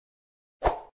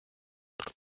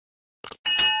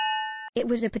It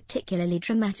was a particularly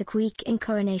dramatic week in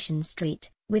Coronation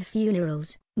Street, with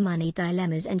funerals, money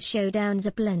dilemmas and showdowns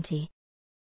aplenty.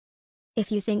 If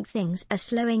you think things are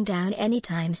slowing down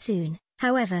anytime soon,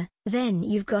 however, then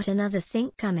you've got another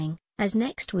thing coming, as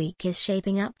next week is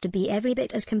shaping up to be every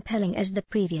bit as compelling as the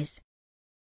previous.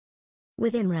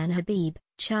 With Imran Habib,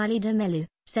 Charlie D'Amelio,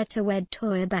 set to wed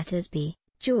Toya Battersby,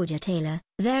 Georgia Taylor,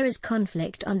 there is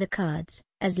conflict on the cards,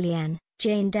 as Leanne,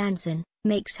 Jane Danson,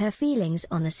 makes her feelings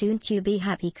on the soon-to-be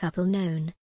happy couple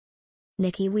known.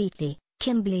 Nikki Wheatley,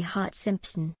 Kimberly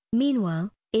Hart-Simpson,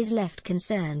 meanwhile, is left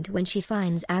concerned when she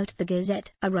finds out the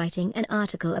Gazette are writing an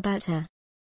article about her.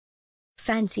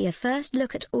 Fancy a first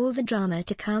look at all the drama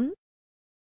to come?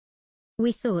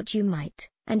 We thought you might,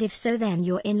 and if so then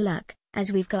you're in luck,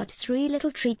 as we've got 3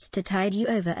 little treats to tide you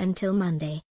over until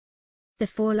Monday. The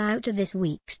fallout of this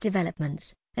week's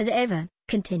developments, as ever,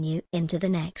 continue into the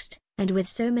next, and with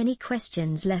so many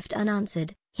questions left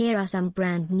unanswered, here are some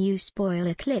brand new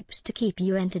spoiler clips to keep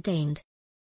you entertained.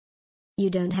 You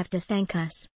don't have to thank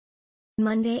us.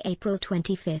 Monday, April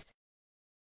 25th.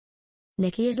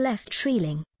 Nikki is left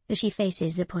reeling, as she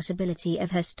faces the possibility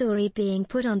of her story being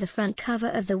put on the front cover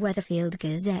of the Weatherfield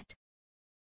Gazette.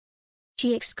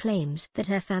 She exclaims that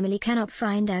her family cannot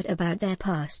find out about their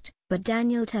past, but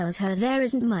Daniel tells her there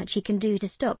isn't much he can do to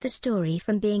stop the story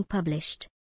from being published.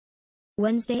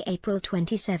 Wednesday, April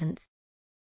 27th.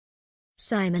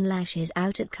 Simon lashes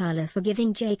out at Carla for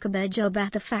giving Jacob a job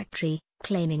at the factory,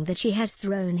 claiming that she has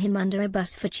thrown him under a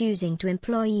bus for choosing to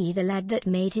employ the lad that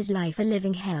made his life a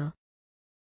living hell.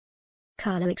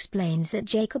 Carla explains that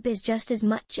Jacob is just as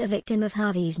much a victim of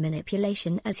Harvey's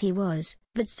manipulation as he was,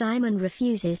 but Simon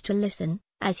refuses to listen,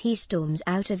 as he storms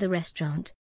out of the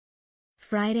restaurant.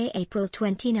 Friday, April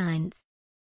 29th.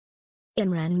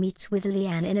 Imran meets with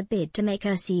Leanne in a bid to make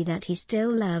her see that he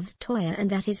still loves Toya and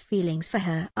that his feelings for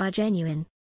her are genuine.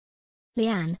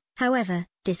 Leanne, however,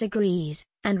 disagrees,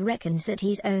 and reckons that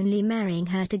he's only marrying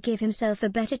her to give himself a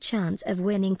better chance of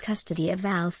winning custody of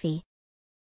Alfie.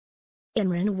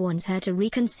 Imran warns her to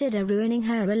reconsider ruining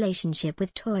her relationship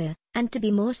with Toya, and to be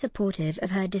more supportive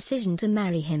of her decision to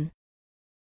marry him.